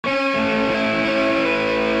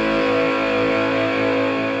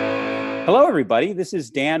Hello, everybody. This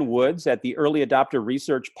is Dan Woods at the Early Adopter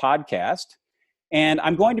Research Podcast. And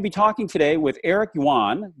I'm going to be talking today with Eric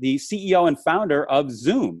Yuan, the CEO and founder of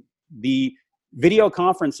Zoom, the video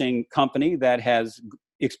conferencing company that has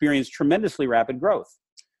experienced tremendously rapid growth.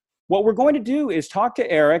 What we're going to do is talk to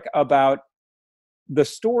Eric about the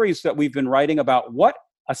stories that we've been writing about what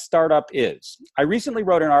a startup is. I recently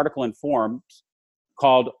wrote an article in Forbes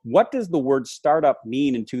called "What Does the Word Startup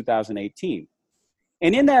Mean in 2018?"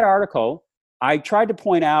 And in that article, I tried to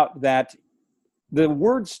point out that the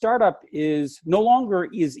word startup is no longer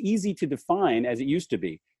as easy to define as it used to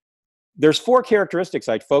be. There's 4 characteristics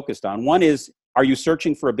I focused on. One is, are you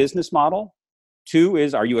searching for a business model? 2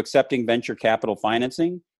 is, are you accepting venture capital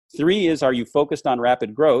financing? 3 is, are you focused on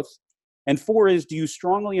rapid growth? And 4 is, do you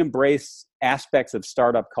strongly embrace aspects of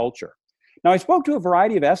startup culture? Now, I spoke to a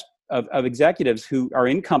variety of executives who are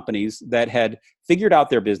in companies that had figured out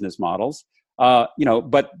their business models,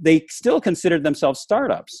 but they still considered themselves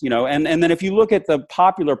startups, and then if you look at the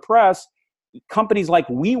popular press, companies like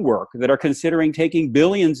WeWork that are considering taking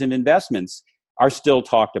billions in investments are still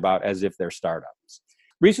talked about as if they're startups.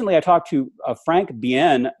 Recently, I talked to Frank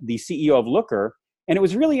Bien, the CEO of Looker, and it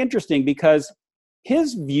was really interesting because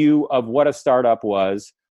his view of what a startup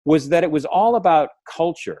was that it was all about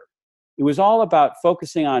culture. It was all about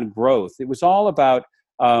focusing on growth. It was all about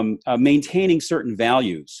maintaining certain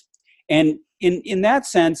values. And in that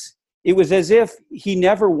sense, it was as if he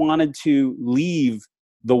never wanted to leave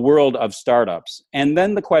the world of startups. And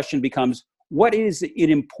then the question becomes, what is it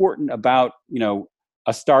important about,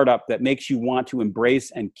 a startup that makes you want to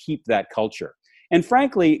embrace and keep that culture? And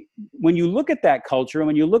frankly, when you look at that culture, and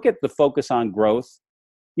when you look at the focus on growth,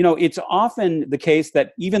 it's often the case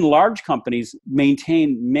that even large companies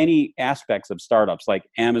maintain many aspects of startups like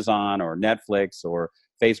Amazon or Netflix or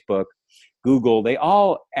Facebook, Google. They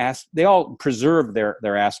all preserve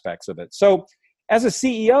their aspects of it. So as a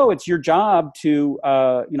CEO, it's your job to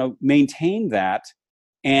maintain that.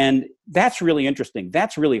 And that's really interesting.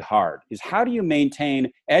 That's really hard, is how do you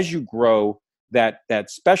maintain, as you grow, that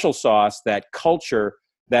special sauce, that culture,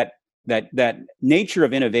 that nature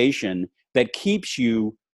of innovation that keeps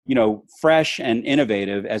you fresh and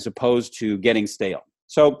innovative as opposed to getting stale.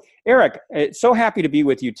 So Eric, so happy to be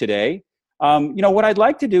with you today. What I'd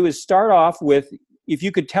like to do is start off with, if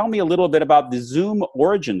you could tell me a little bit about the Zoom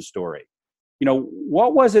origin story.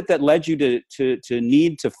 What was it that led you to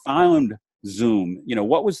need to found Zoom?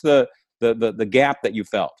 What was the gap that you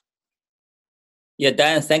felt? Yeah,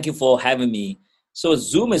 Dan, thank you for having me. So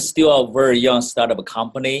Zoom is still a very young startup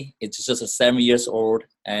company. It's just 7 years old,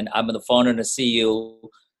 and I'm the founder and the CEO.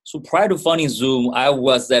 So prior to founding Zoom, I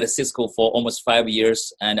was at Cisco for almost 5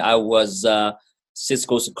 years, and I was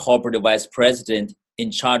Cisco's corporate vice president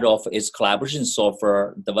in charge of its collaboration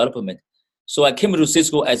software development. So I came to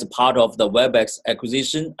Cisco as a part of the WebEx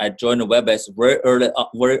acquisition. I joined WebEx very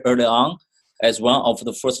early on as one of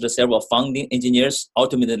the first several founding engineers.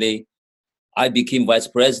 Ultimately, I became vice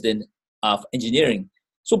president of engineering.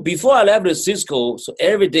 So before I left Cisco, so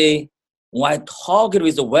every day when I talked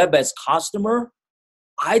with the WebEx customer,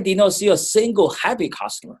 I did not see a single happy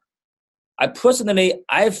customer. I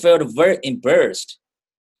felt very embarrassed.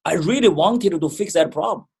 I really wanted to fix that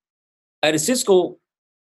problem. At Cisco,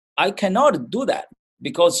 I cannot do that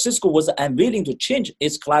because Cisco was unwilling to change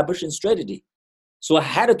its collaboration strategy. So I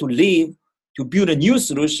had to leave to build a new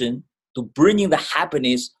solution to bringing the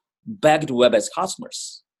happiness back to WebEx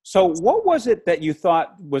customers. So what was it that you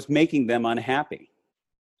thought was making them unhappy?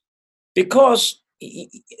 Because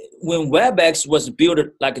when WebEx was built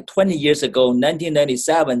like 20 years ago,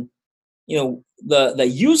 1997, the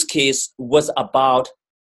use case was about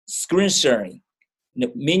screen sharing,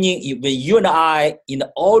 meaning when you and I in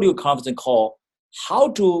the audio conference call,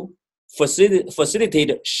 how to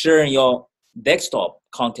facilitate sharing your desktop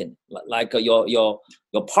content, like your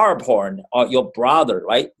PowerPoint or your browser,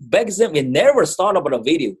 right? Back then, we never thought about a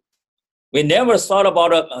video. We never thought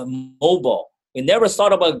about a mobile. We never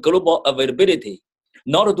thought about global availability,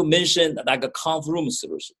 not to mention like a conf room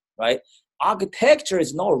solution, right? Architecture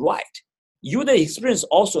is not right. User experience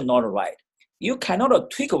also not right. You cannot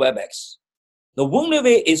tweak WebEx. The only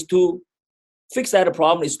way is to fix that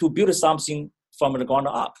problem is to build something from the ground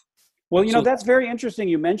up. Well, that's very interesting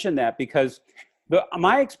you mentioned that, because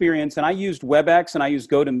my experience, and I used WebEx and I used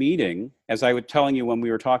GoToMeeting, as I was telling you when we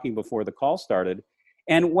were talking before the call started.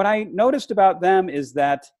 And what I noticed about them is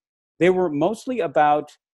that they were mostly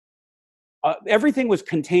about, everything was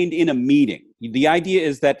contained in a meeting. The idea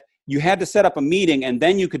is that you had to set up a meeting and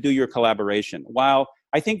then you could do your collaboration. While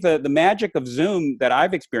I think the magic of Zoom that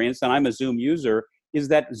I've experienced, and I'm a Zoom user, is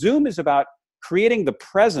that Zoom is about creating the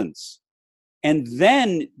presence And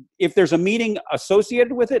then if there's a meeting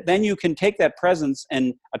associated with it, then you can take that presence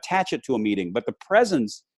and attach it to a meeting. But the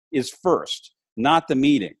presence is first, not the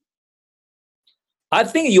meeting. I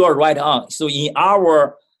think you are right on. So in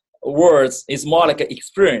our words, it's more like an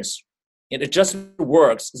experience. It just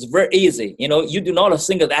works. It's very easy. You do not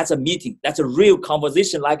think that's a meeting. That's a real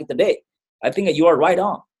conversation like today. I think you are right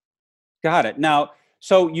on. Got it. Now,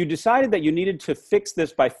 so you decided that you needed to fix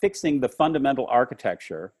this by fixing the fundamental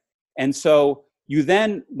architecture. And so you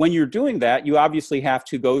then, when you're doing that, you obviously have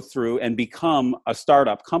to go through and become a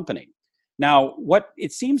startup company. Now, what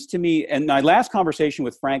it seems to me, in my last conversation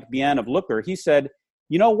with Frank Bien of Looker, he said,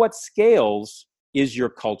 what scales is your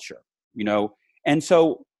culture, And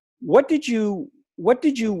so what did you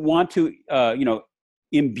want to,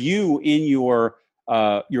 imbue in your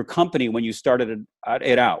company when you started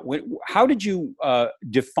it out? How did you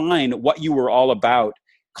define what you were all about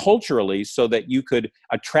culturally so that you could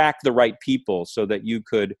attract the right people, so that you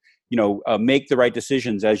could, make the right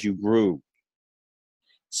decisions as you grew?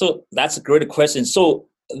 So that's a great question. So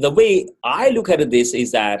the way I look at this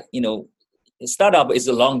is that, startup is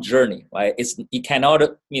a long journey, right? You cannot,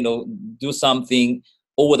 do something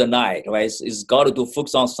over the night, right? It's got to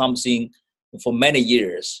focus on something for many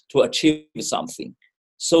years to achieve something.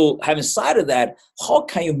 So having said that, how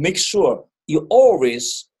can you make sure you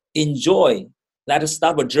always enjoy that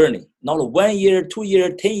startup journey? Not 1 year, 2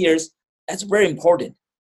 years, 10 years. That's very important.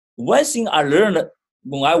 One thing I learned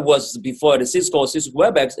when I was before at Cisco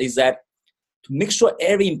WebEx is that to make sure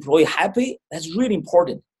every employee happy, that's really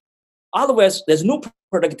important. Otherwise, there's no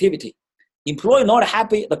productivity. Employee not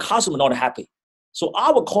happy, the customer not happy. So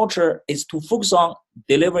our culture is to focus on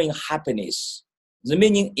delivering happiness. The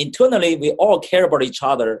meaning internally, we all care about each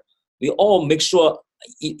other. We all make sure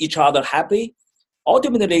each other happy.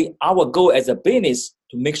 Ultimately, our goal as a business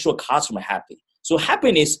to make sure customer happy. So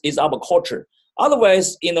happiness is our culture.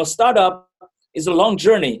 Otherwise, startup is a long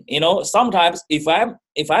journey. Sometimes if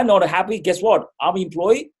I'm not happy, guess what? Our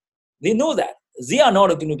employee, they know that. They are not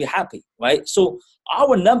going to be happy, right? So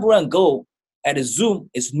our number one goal at Zoom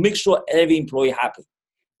is make sure every employee happy.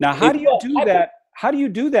 Now, how do you do that? How do you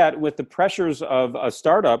do that with the pressures of a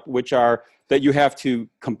startup, which are that you have to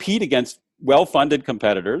compete against well-funded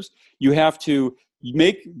competitors? You have to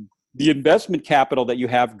make the investment capital that you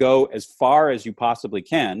have go as far as you possibly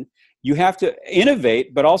can. You have to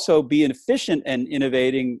innovate, but also be efficient and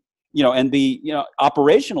innovating, and be,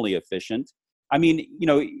 operationally efficient. I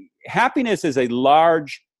mean, happiness is a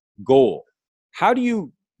large goal. How do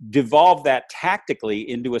you devolve that tactically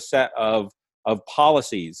into a set of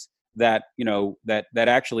policies that, that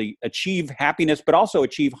actually achieve happiness, but also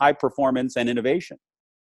achieve high performance and innovation?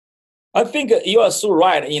 I think you are so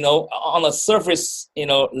right. On the surface,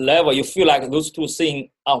 level, you feel like those two things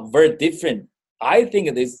are very different. I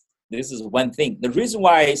think this is one thing. The reason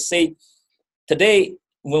why I say today,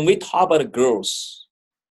 when we talk about growth,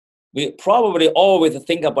 we probably always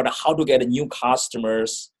think about how to get new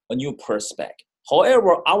customers, a new prospect.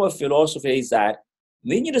 However, our philosophy is that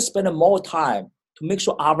we need to spend more time to make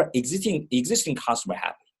sure our existing customer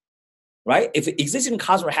happy, right? If existing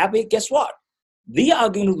customer happy, guess what? They are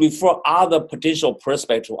going to refer other potential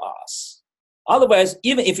prospects to us. Otherwise,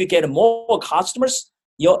 even if you get more customers,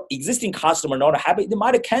 your existing customer not happy, they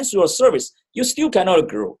might cancel your service. You still cannot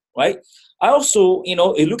grow, right? I also, you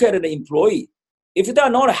look at the employee. If they are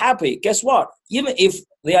not happy, guess what? Even if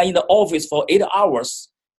they are in the office for 8 hours,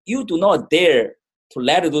 you do not dare to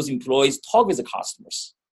let those employees talk with the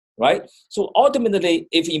customers, right? So ultimately,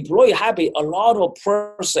 if employee happy, a lot of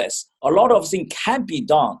process, a lot of things can be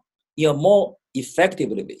done in a more effective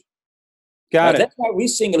way. Got it. That's why we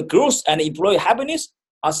think growth and employee happiness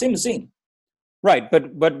are same thing. Right,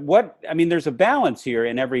 but what I mean, there's a balance here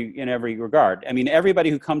in every regard. I mean, everybody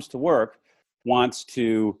who comes to work wants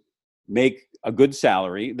to make a good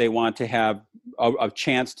salary. They want to have a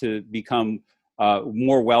chance to become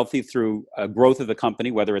more wealthy through growth of the company,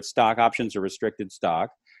 whether it's stock options or restricted stock.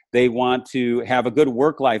 They want to have a good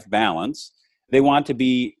work-life balance. They want to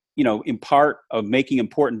be, in part of making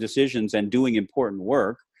important decisions and doing important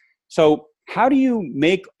work. So how do you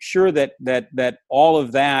make sure that all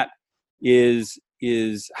of that is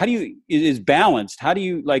balanced? How do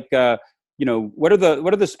you what are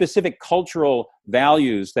the specific cultural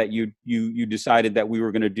values that you decided that we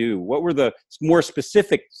were going to do? What were the more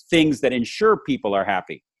specific things that ensure people are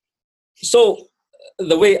happy? So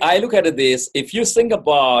the way I look at this, if you think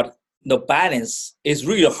about the balance, is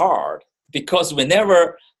really hard because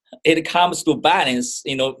whenever it comes to balance,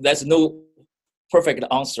 there's no perfect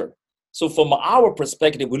answer. So from our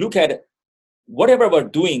perspective, we look at whatever we're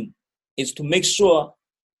doing is to make sure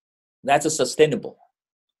that's sustainable.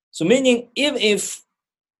 So meaning, even if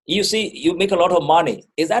you see you make a lot of money,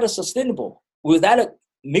 is that sustainable? Will that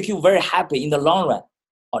make you very happy in the long run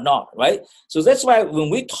or not, right? So that's why when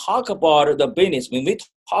we talk about the business, when we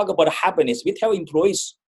talk about happiness, we tell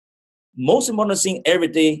employees, most important thing every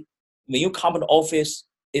day when you come to the office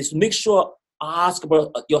is make sure, ask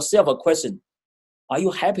yourself a question. Are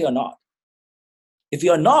you happy or not? If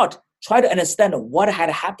you're not, try to understand what had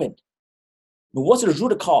happened. What's the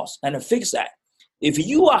root cause and fix that. If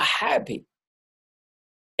you are happy,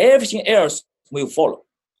 everything else will follow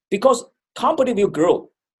because company will grow,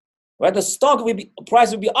 right? The stock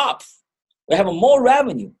price will be up. We have more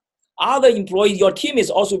revenue. Other employees, your teammates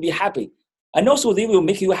also be happy. And also they will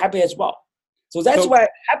make you happy as well. So that's why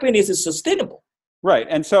happiness is sustainable. Right.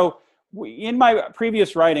 And so in my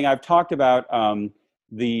previous writing, I've talked about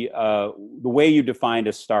the way you defined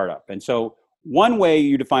a startup. And so one way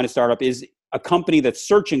you define a startup is a company that's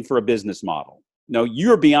searching for a business model. No,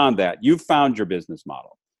 you're beyond that. You've found your business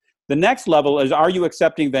model. The next level is, are you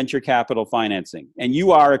accepting venture capital financing? And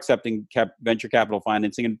you are accepting venture capital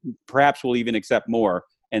financing, and perhaps will even accept more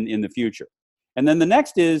in the future. And then the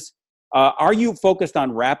next is, are you focused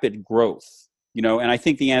on rapid growth? And I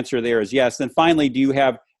think the answer there is yes. Then finally, do you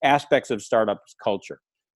have aspects of startup culture?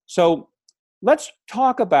 So let's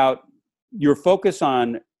talk about your focus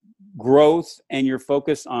on growth and your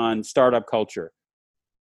focus on startup culture.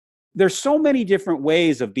 There's so many different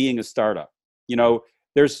ways of being a startup.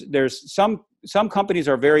 There's some companies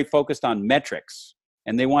are very focused on metrics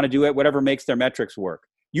and they want to do it whatever makes their metrics work.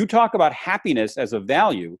 You talk about happiness as a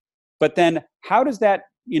value, but then how does that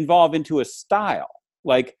evolve into a style?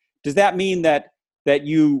 Like, does that mean that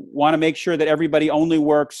you want to make sure that everybody only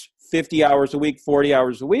works 50 hours a week, 40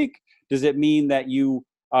 hours a week? Does it mean that you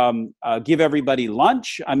give everybody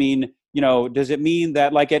lunch? I mean, does it mean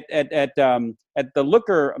that, like at the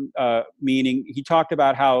Looker meeting, he talked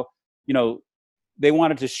about how they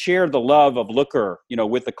wanted to share the love of Looker,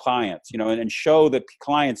 with the clients, and show the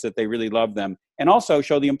clients that they really love them, and also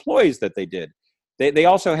show the employees that they did. They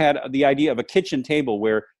also had the idea of a kitchen table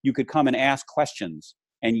where you could come and ask questions,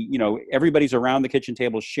 and everybody's around the kitchen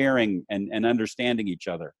table sharing and understanding each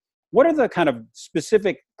other. What are the kind of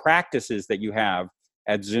specific practices that you have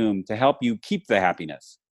at Zoom to help you keep the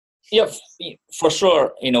happiness? Yeah, for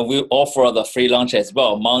sure. We offer the free lunch as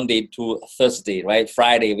well, Monday to Thursday, right?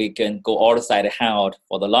 Friday, we can go outside hang out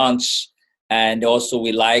for the lunch. And also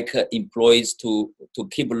we like employees to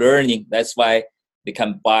keep learning. That's why they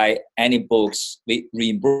can buy any books. We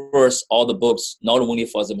reimburse all the books, not only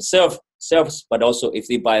for themselves, but also if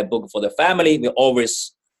they buy a book for the family, we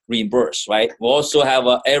always reimburse, right? We also have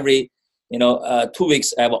every 2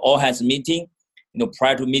 weeks, have an all hands meeting.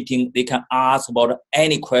 Prior to meeting, they can ask about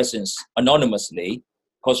any questions anonymously,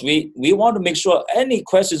 because we want to make sure any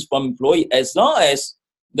questions from employee, as long as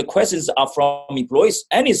the questions are from employees,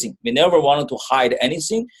 anything. We never wanted to hide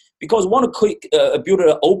anything, because we want to build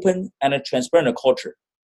an open and a transparent culture.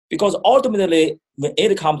 Because ultimately, when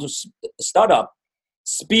it comes to startup,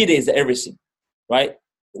 speed is everything, right?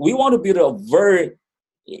 We want to build a very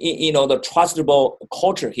the trustable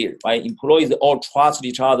culture here, right? Employees all trust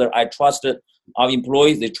each other. I trust our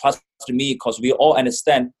employees, they trust me because we all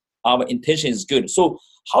understand our intention is good. So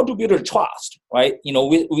how to build a trust, right?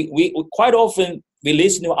 We quite often we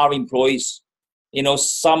listen to our employees,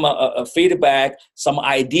 some feedback, some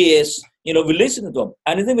ideas, we listen to them.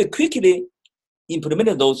 And then we quickly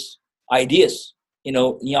implemented those ideas, in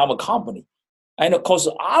our company. And of course,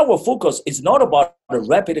 our focus is not about the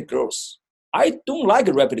rapid growth. I don't like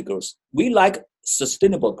rapid growth. We like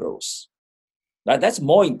sustainable growth. Right? That's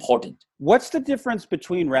more important. What's the difference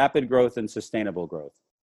between rapid growth and sustainable growth?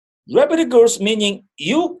 Rapid growth meaning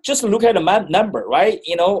you just look at a number, right?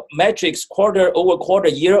 Metrics, quarter over quarter,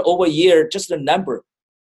 year over year, just a number.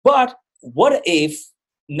 But what if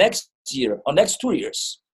next year or next 2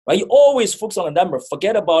 years, right? You always focus on a number,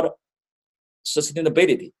 forget about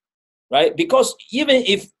sustainability, right? Because even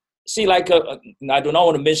if, see, like I do not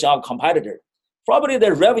want to mention our competitor, probably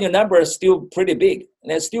the revenue number is still pretty big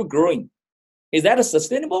and they're still growing. Is that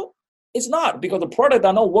sustainable? It's not, because the product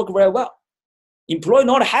does not work very well. Employee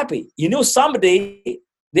not happy. Someday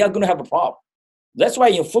they are going to have a problem. That's why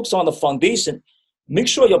you focus on the foundation. Make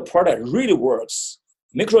sure your product really works.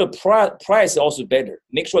 Make sure your price is also better.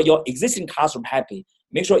 Make sure your existing customer happy.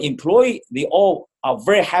 Make sure employee, they all are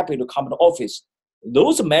very happy to come to the office.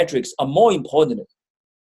 Those metrics are more important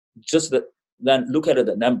than look at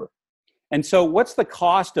the number. And so what's the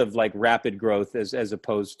cost of like rapid growth as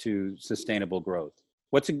opposed to sustainable growth?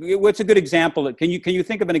 What's a good example? Can you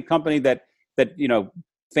think of any company that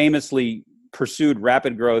famously pursued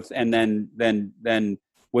rapid growth and then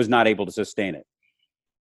was not able to sustain it?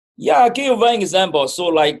 Yeah, I'll give you one example. So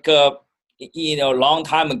like, a long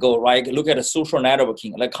time ago, right? Look at the social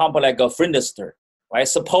networking, like company like a Friendster, right?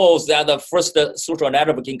 Suppose they're the first social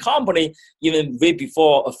networking company, even way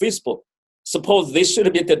before Facebook. Suppose they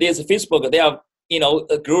should be today's Facebook. They are,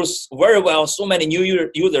 grows very well. So many new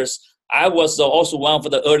users. I was also one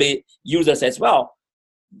of the early users as well.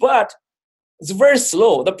 But it's very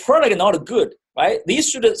slow. The product is not good, right? They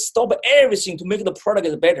should stop everything to make the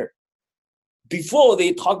product better before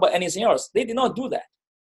they talk about anything else. They did not do that,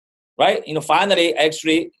 right? Finally,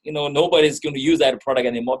 actually, nobody's going to use that product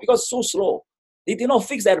anymore because it's so slow. They did not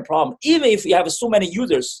fix that problem. Even if you have so many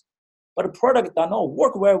users, but the product does not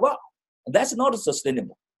work very well. That's not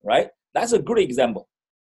sustainable, right? That's a good example.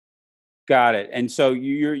 Got it. And so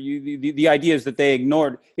the idea is that they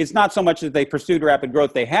ignored, it's not so much that they pursued rapid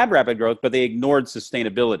growth, they had rapid growth, but they ignored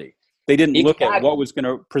sustainability. They didn't look at what was going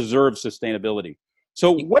to preserve sustainability.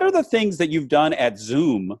 So what are the things that you've done at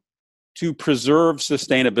Zoom to preserve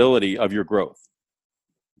sustainability of your growth?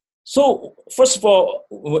 So first of all,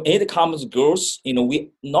 when it comes to growth,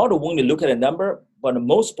 we not only look at a number, but the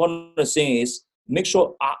most important thing is make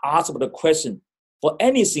sure I ask the question for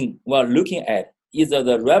anything we're looking at, either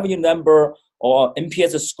the revenue number or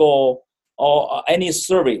NPS score or any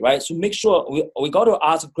survey, right? So make sure we got to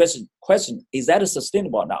ask the question, is that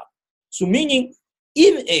sustainable or not? So meaning,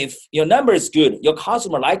 even if your number is good, your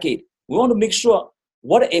customer like it, we want to make sure,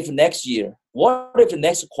 what if next year, what if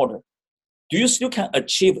next quarter, do you still can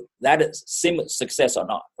achieve that same success or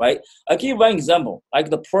not, right? I'll give you one example, like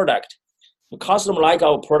the product. The customer like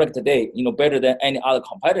our product today, better than any other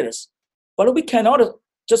competitors. But we cannot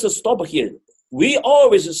just stop here. We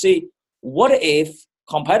always say, what if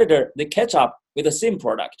competitor, they catch up with the same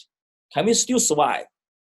product? Can we still survive,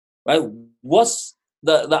 right? What's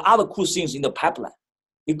the other cool things in the pipeline?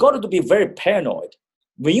 You got to be very paranoid.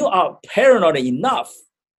 When you are paranoid enough,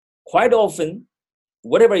 quite often,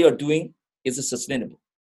 whatever you're doing is sustainable.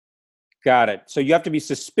 Got it. So you have to be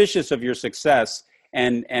suspicious of your success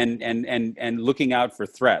and looking out for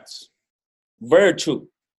threats. Very true.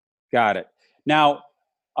 Got it. Now,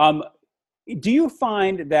 do you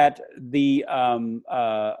find that the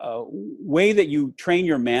way that you train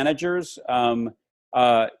your managers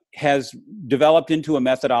has developed into a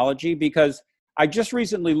methodology? Because I just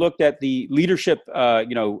recently looked at the leadership,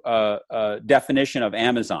 definition of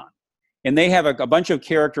Amazon, and they have a bunch of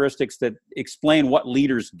characteristics that explain what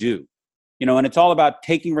leaders do. And it's all about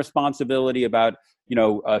taking responsibility, about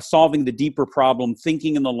solving the deeper problem,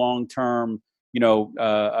 thinking in the long term,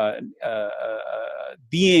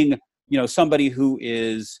 being somebody who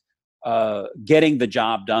is getting the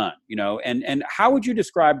job done. And how would you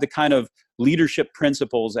describe the kind of leadership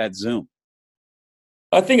principles at Zoom?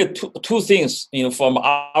 I think two things, from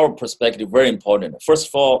our perspective, very important. First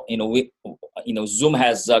of all, Zoom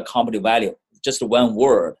has a company value, just one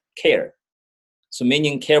word, care. So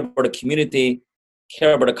meaning care about the community,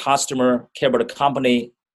 care about the customer, care about the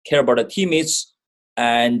company, care about the teammates,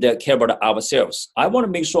 and care about ourselves. I want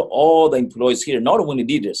to make sure all the employees here, not only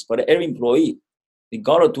leaders, but every employee, they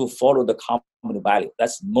got to follow the company value.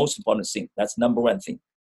 That's the most important thing. That's number one thing.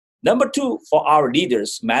 Number two, for our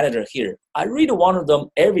leaders, manager here, I really want them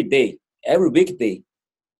every day, every weekday,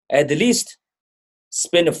 at least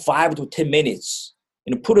spend 5 to 10 minutes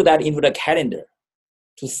and put that into the calendar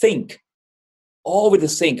to think,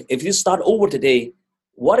 always think, if you start over today,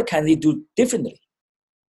 what can they do differently,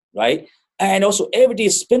 right? And also every day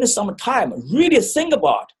spend some time, really think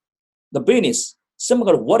about the business, think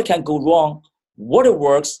about what can go wrong, what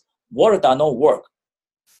works, what does not work.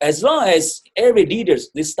 As long as every leaders,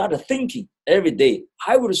 they start thinking every day,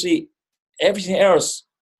 I would say everything else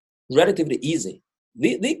relatively easy.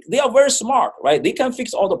 They are very smart, right? They can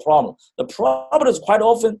fix all the problems. The problem is quite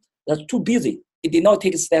often they're too busy. They did not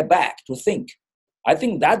take a step back to think. I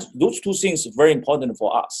think that those two things are very important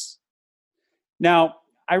for us. Now,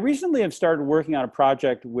 I recently have started working on a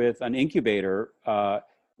project with an incubator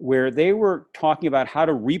where they were talking about how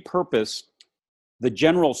to repurpose the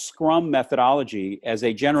general Scrum methodology as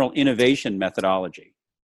a general innovation methodology.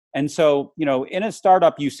 And so, in a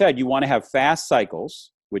startup, you said you want to have fast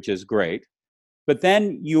cycles, which is great. But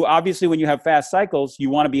then you obviously, when you have fast cycles,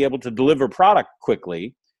 you want to be able to deliver product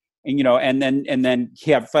quickly, and then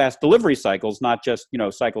you have fast delivery cycles, not just,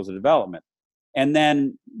 cycles of development. And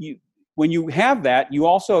then when you have that, you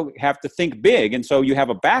also have to think big. And so you have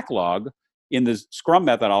a backlog in the Scrum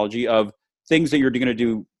methodology of things that you're going to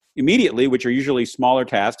do immediately, which are usually smaller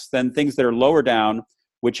tasks, then things that are lower down,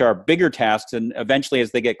 which are bigger tasks. And eventually,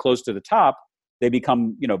 as they get close to the top, they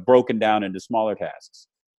become, broken down into smaller tasks.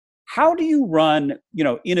 How do you run,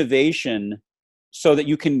 innovation so that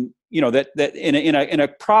you can that in a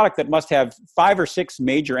product that must have 5 or 6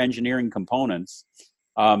 major engineering components,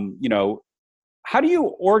 how do you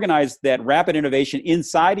organize that rapid innovation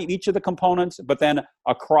inside of each of the components, but then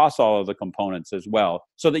across all of the components as well,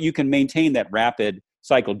 so that you can maintain that rapid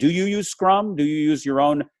cycle? Do you use Scrum? Do you use your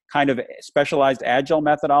own kind of specialized agile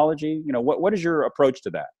methodology? What is your approach to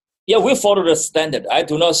that? Yeah, we follow the standard. I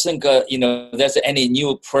do not think there's any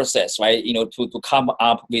new process, right? To come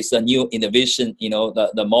up with a new innovation,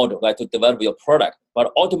 the model, right, to develop your product.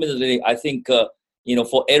 But ultimately, I think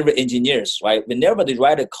for every engineers, right, whenever they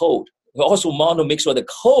write a code, we also want to make sure the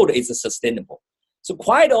code is sustainable. So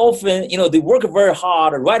quite often, they work very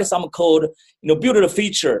hard, write some code, build a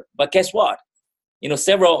feature, but guess what?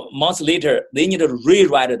 Several months later, they need to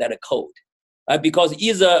rewrite that code. Because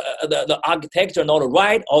either the architecture not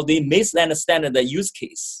right or they misunderstand the use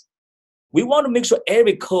case. We want to make sure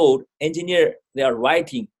every code engineer they are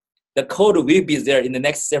writing, the code will be there in the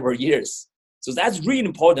next several years. So that's really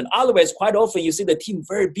important. Otherwise, quite often you see the team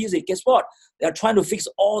very busy. Guess what? They are trying to fix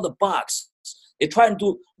all the bugs. They're trying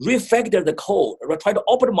to refactor the code, or try to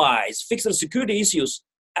optimize, fix the security issues.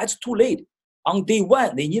 That's too late. On day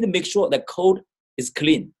one, they need to make sure the code is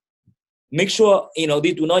clean. Make sure,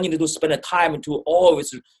 they do not need to spend the time to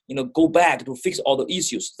always, go back to fix all the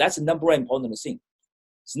issues. That's the number one important thing.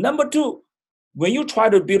 So number two, when you try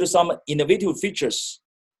to build some innovative features,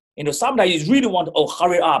 sometimes you really want to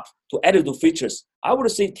hurry up to add the features. I would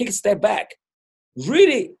say take a step back.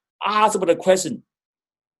 Really ask about the question,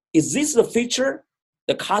 is this the feature?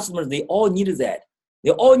 The customers, they all needed that.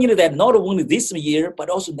 They all needed that not only this year, but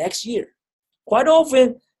also next year. Quite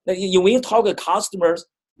often, when you talk to customers,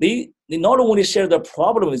 they not only share the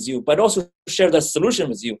problem with you, but also share the solution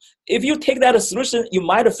with you. If you take that solution, you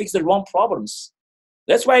might fix the wrong problems.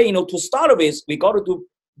 That's why, to start with, we got to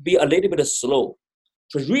be a little bit slow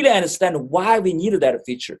to really understand why we need that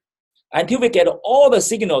feature. Until we get all the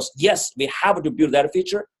signals, yes, we have to build that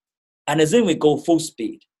feature, and then we go full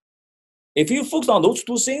speed. If you focus on those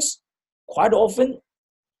two things, quite often,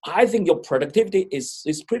 I think your productivity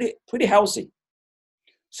is pretty healthy.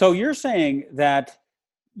 So you're saying that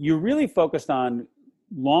you're really focused on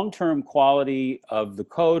long-term quality of the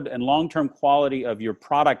code and long-term quality of your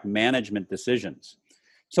product management decisions.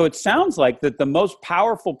 So it sounds like that the most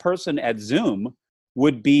powerful person at Zoom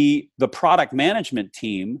would be the product management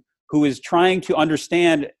team, who is trying to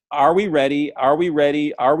understand, are we ready? Are we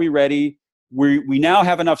ready? Are we ready? We now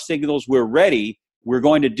have enough signals. We're ready. We're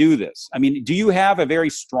going to do this. I mean, do you have a very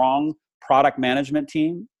strong product management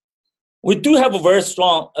team? We do have a very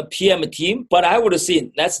strong PM team, but I would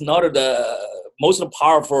say that's not the most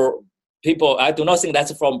powerful people. I do not think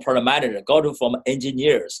that's from product manager. Got from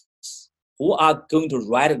engineers who are going to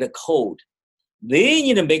write the code. They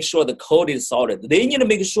need to make sure the code is solid. They need to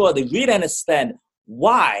make sure they really understand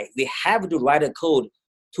why they have to write a code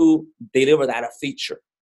to deliver that feature.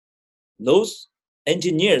 Those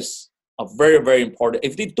engineers are very, very important.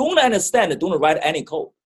 If they don't understand, they don't write any code.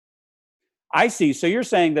 I see. So you're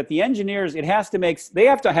saying that the engineers, they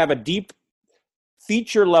have to have a deep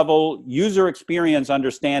feature level user experience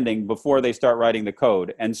understanding before they start writing the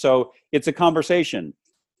code. And so it's a conversation.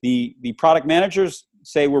 The product managers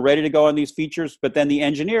say we're ready to go on these features, but then the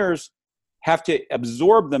engineers have to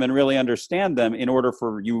absorb them and really understand them in order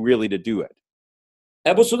for you really to do it.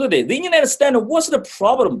 Absolutely. They need to understand what's the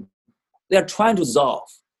problem they're trying to solve.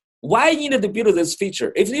 Why you need to build this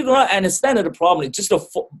feature? If you do not understand the problem, just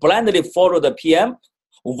blindly follow the PM,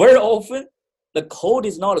 very often the code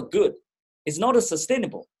is not good. It's not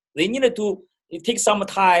sustainable. They needed to take some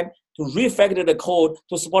time to refactor the code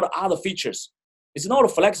to support other features. It's not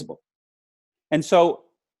flexible. And so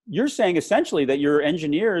you're saying essentially that your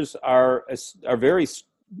engineers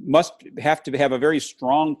must have to have a very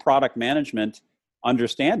strong product management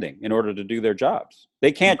understanding in order to do their jobs.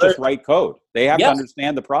 They can't just write code. They have to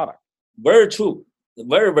understand the product. Very true.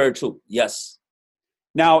 Very, very true. Yes.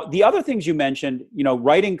 Now, the other things you mentioned,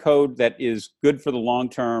 writing code that is good for the long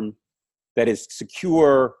term, that is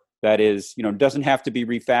secure, that is, doesn't have to be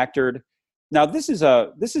refactored. Now, this is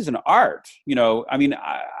an art.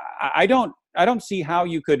 I don't see how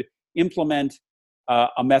you could implement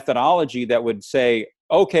a methodology that would say,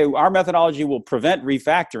 okay, our methodology will prevent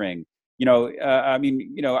refactoring. How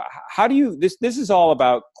do you? This is all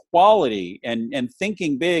about quality and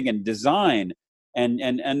thinking big and design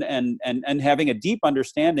and having a deep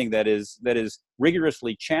understanding that is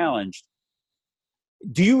rigorously challenged.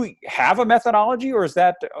 Do you have a methodology, or is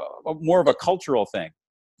that more of a cultural thing?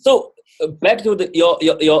 So back to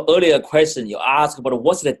your earlier question, you asked about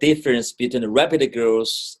what's the difference between the rapid growth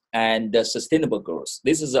and the sustainable growth.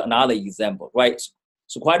 This is another example, right?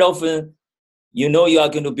 So quite often, you know you are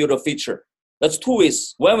going to build a feature. That's two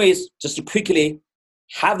ways. One way is just to quickly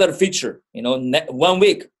have that feature. 1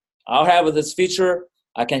 week, I'll have this feature.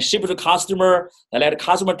 I can ship it to customer, I let the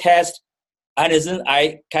customer test, and then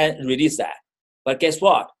I can release that. But guess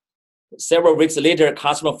what? Several weeks later,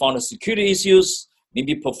 customer found security issues,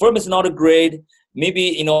 maybe performance not great,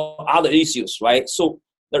 maybe other issues, right? So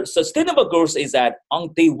the sustainable growth is that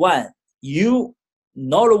on day one, you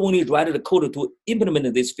not only write the code to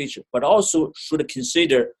implement this feature, but also should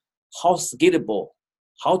consider how scalable,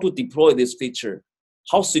 how to deploy this feature,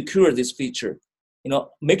 how secure this feature.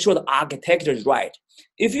 Make sure the architecture is right.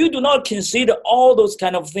 If you do not consider all those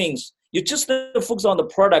kind of things, you just focus on the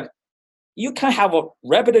product, you can have a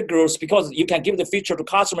rapid growth because you can give the feature to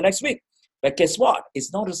customer next week. But guess what?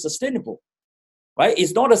 It's not sustainable, right?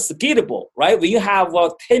 It's not scalable, right? When you have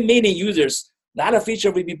 10 million users, that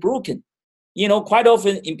feature will be broken. Quite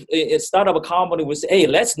often a startup company will say, hey,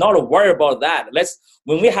 let's not worry about that.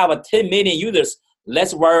 When we have 10 million users,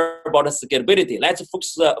 let's worry about the scalability. Let's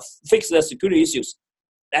fix the security issues.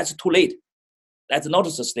 That's too late. That's not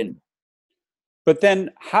sustainable. But then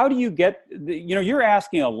how do you get, you're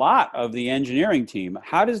asking a lot of the engineering team.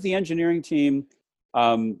 How does the engineering team,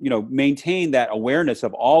 maintain that awareness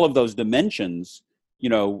of all of those dimensions,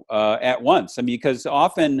 at once? I mean, because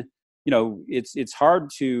often, it's hard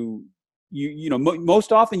to,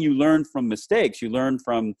 most often you learn from mistakes. You learn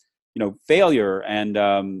from, failure and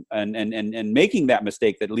making that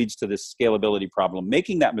mistake that leads to this scalability problem,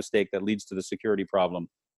 making that mistake that leads to the security problem.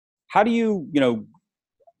 How do you,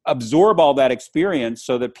 absorb all that experience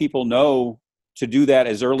so that people know to do that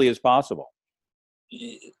as early as possible?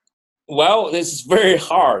 Well, this is very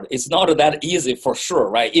hard. It's not that easy for sure,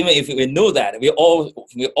 right? Even if we know that, we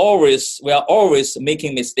are always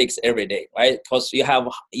making mistakes every day, right? Because you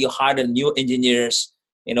hire new engineers,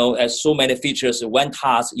 as so many features, one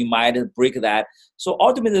task, you might break that. So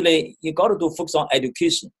ultimately, you got to focus on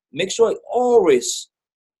education. Make sure always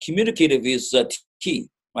communicate with the team,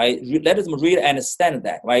 right? Let them really understand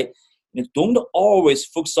that, right? Don't always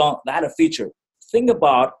focus on that feature. Think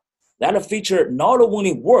about that feature not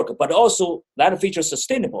only work, but also that feature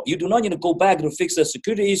sustainable. You do not need to go back to fix the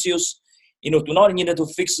security issues. Do not need to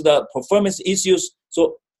fix the performance issues.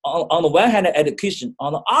 So on the one hand, education.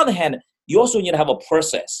 On the other hand, you also need to have a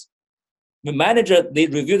process. The manager, they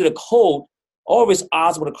review the code, always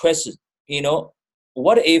ask the question,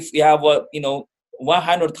 what if you have,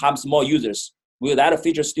 100 times more users? Will that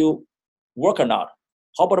feature still work or not?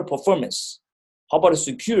 How about the performance? How about the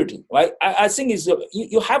security, right? I think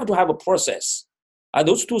you have to have a process.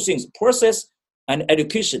 Those two things, process and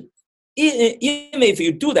education. Even if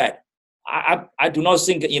you do that, I do not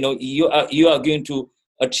think you are going to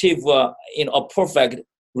achieve a perfect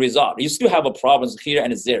result. You still have problems here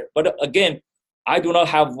and there. But again, I do not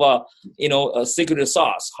have a secret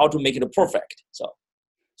sauce how to make it perfect.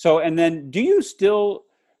 So and then do you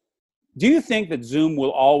think that Zoom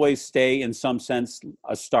will always stay in some sense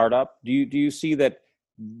a startup? Do you see that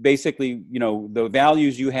basically, the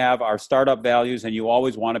values you have are startup values and you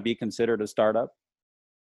always want to be considered a startup?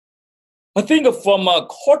 I think from a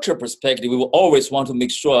culture perspective, we will always want to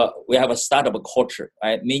make sure we have a startup culture,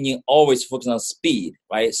 right? Meaning always focus on speed,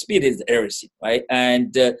 right? Speed is everything, right?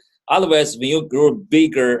 And otherwise, when you grow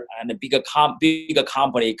bigger and a bigger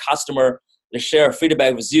company, customer, they share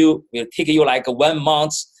feedback with you, will take you like 1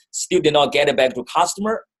 month, still did not get it back to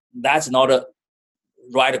customer. That's not a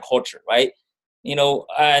right culture, right?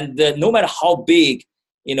 And no matter how big,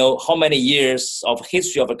 how many years of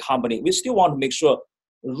history of a company, we still want to make sure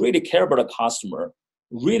really care about the customer,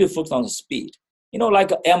 really focus on the speed.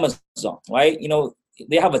 Like Amazon, right?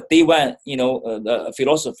 They have a day one, the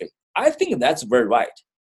philosophy. I think that's very right.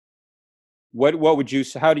 What would you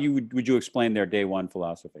explain their day one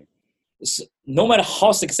philosophy? No matter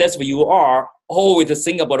how successful you are, always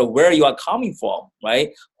think about where you are coming from,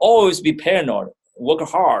 right? Always be paranoid, work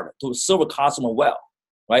hard to serve a customer well,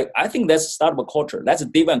 right? I think that's startup culture. That's a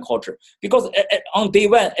day one culture. Because on day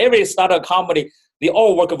one, every startup company, they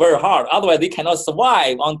all work very hard. Otherwise, they cannot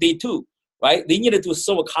survive on day two, right? They need to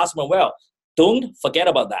serve a customer well. Don't forget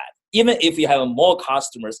about that. Even if you have more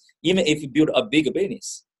customers, even if you build a big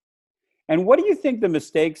business. And what do you think the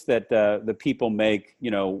mistakes that the people make,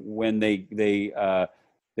 when they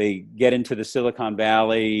get into the Silicon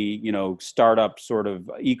Valley, startup sort of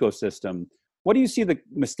ecosystem? What do you see the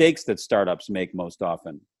mistakes that startups make most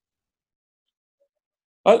often?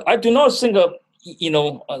 I do not think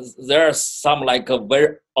there are some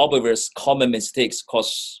very obvious common mistakes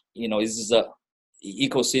because this is a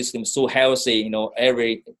ecosystem so healthy.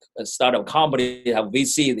 Every startup company have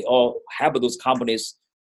VC, they all have those companies.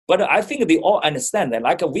 But I think they all understand that.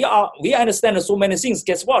 Like we understand so many things.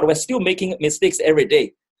 Guess what? We're still making mistakes every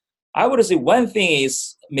day. I would say one thing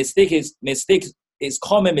is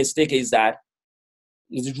common mistake is that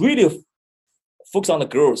it's really focus on the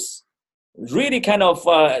growth. Really kind of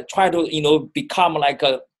try to become like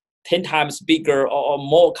a 10 times bigger or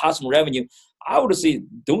more customer revenue. I would say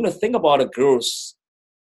don't think about the growth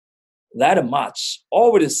that much.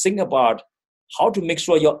 Always think about how to make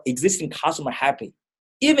sure your existing customer happy.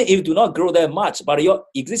 Even if you do not grow that much, but your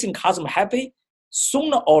existing customer happy,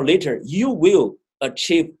 sooner or later you will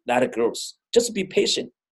achieve that growth. Just be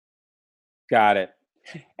patient. Got it.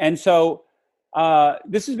 And so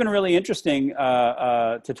this has been really interesting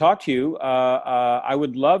to talk to you. I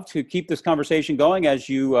would love to keep this conversation going as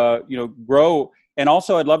you grow, and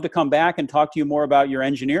also I'd love to come back and talk to you more about your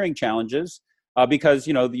engineering challenges because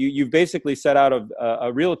you've basically set out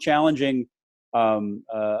a real challenging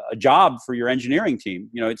a job for your engineering team.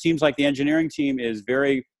 It seems like the engineering team is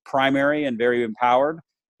very primary and very empowered,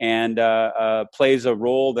 and plays a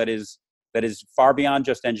role that is far beyond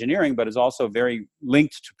just engineering, but is also very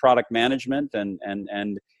linked to product management,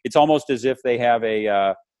 and it's almost as if they have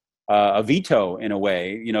a veto in a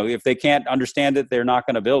way. If they can't understand it, they're not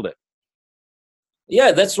going to build it.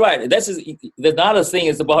 Yeah, that's right. The other thing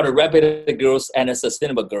is about a rapid growth and a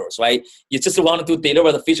sustainable growth, right? You just want to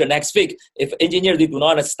deliver the feature next week. If engineers they do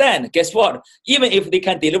not understand, guess what? Even if they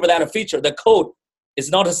can deliver that feature, the code is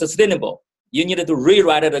not sustainable. You need to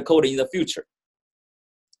rewrite the code in the future.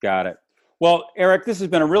 Got it. Well, Eric, this has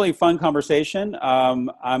been a really fun conversation.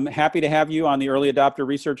 I'm happy to have you on the Early Adopter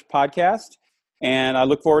Research podcast, and I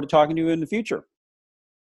look forward to talking to you in the future.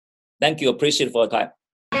 Thank you. Appreciate it for your time.